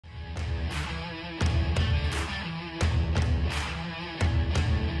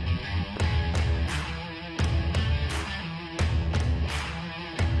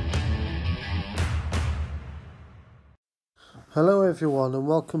Hello everyone and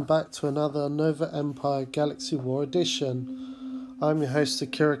welcome back to another Nova Empire Galaxy War edition. I'm your host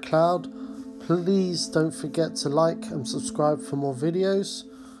AkiraCloud. Please don't forget to like and subscribe for more videos.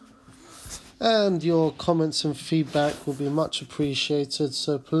 And your comments and feedback will be much appreciated,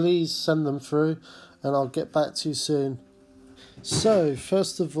 so please send them through and I'll get back to you soon. So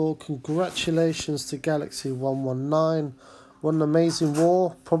first of all, congratulations to Galaxy 119. What an amazing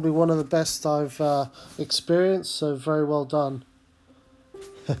war, probably one of the best I've experienced, so very well done.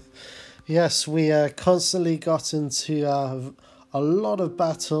 Yes, we constantly got into a lot of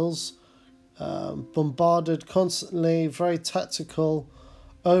battles, bombarded constantly, very tactical,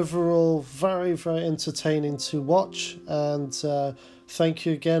 overall very, very entertaining to watch, and thank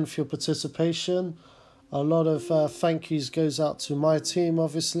you again for your participation. A lot of thank yous goes out to my team,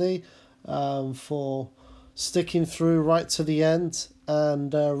 obviously, for sticking through right to the end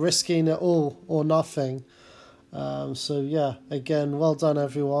and risking it all or nothing. So yeah, again, well done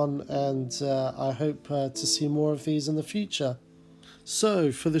everyone, and I hope to see more of these in the future.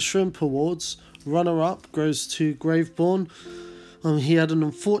 So for the Shrimp Awards, runner-up goes to Graveborn. He had an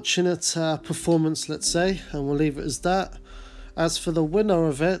unfortunate performance, let's say, and we'll leave it as that. As for the winner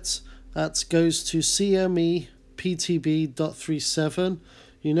of it, that goes to CME PTB.37.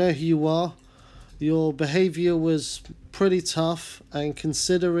 You know who you are. Your behaviour was pretty tough, and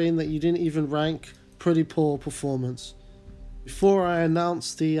considering that you didn't even rank, pretty poor performance. Before I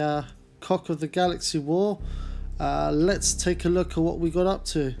announce the Cock of the Galaxy War, let's take a look at what we got up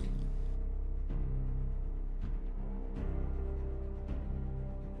to.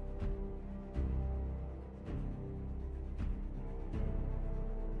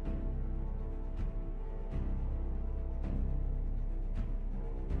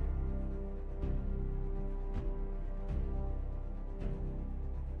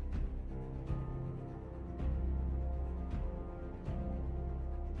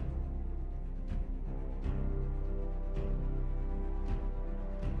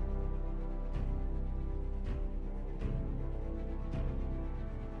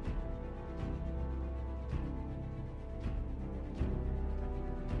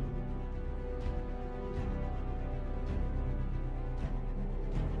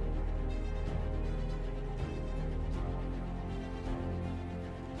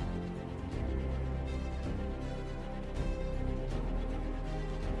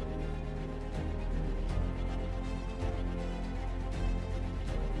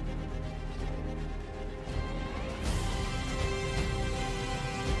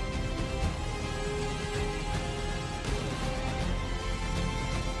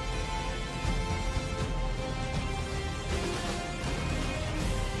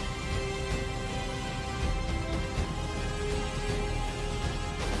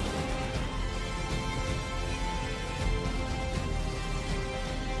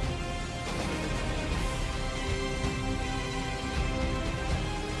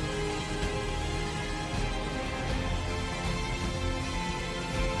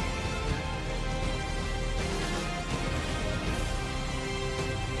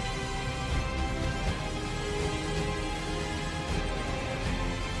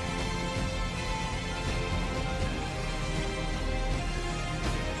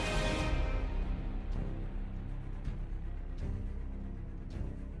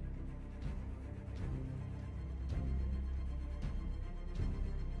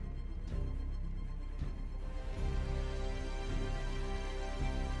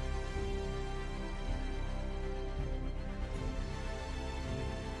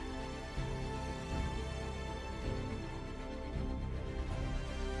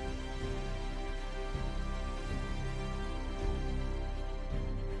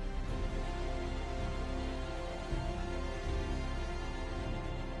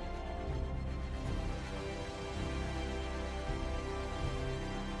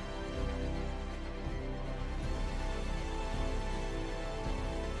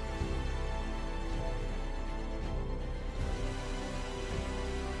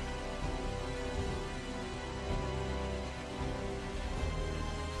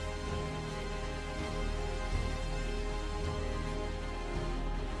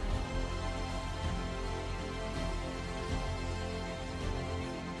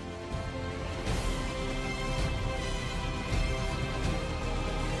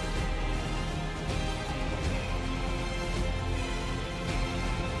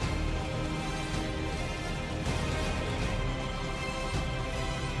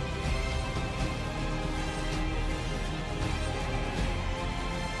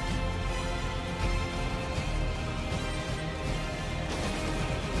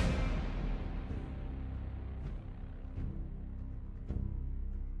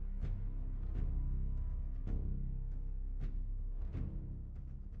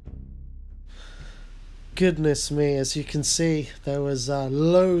 goodness me, as you can see, there was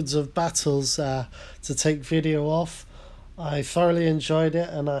loads of battles to take video of. I thoroughly enjoyed it,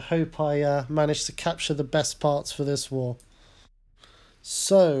 and I hope I managed to capture the best parts for this war.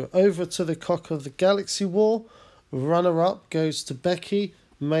 So, over to the Cock of the Galaxy War. Runner-up goes to Becky.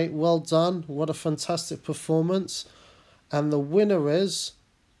 Mate, well done. What a fantastic performance. And the winner is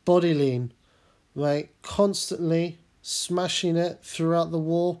Body Lean. Mate, constantly smashing it throughout the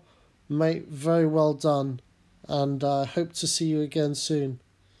war. Mate, very well done. And I hope to see you again soon.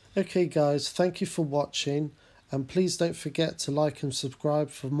 Okay guys, thank you for watching. And please don't forget to like and subscribe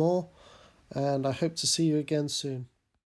for more. And I hope to see you again soon.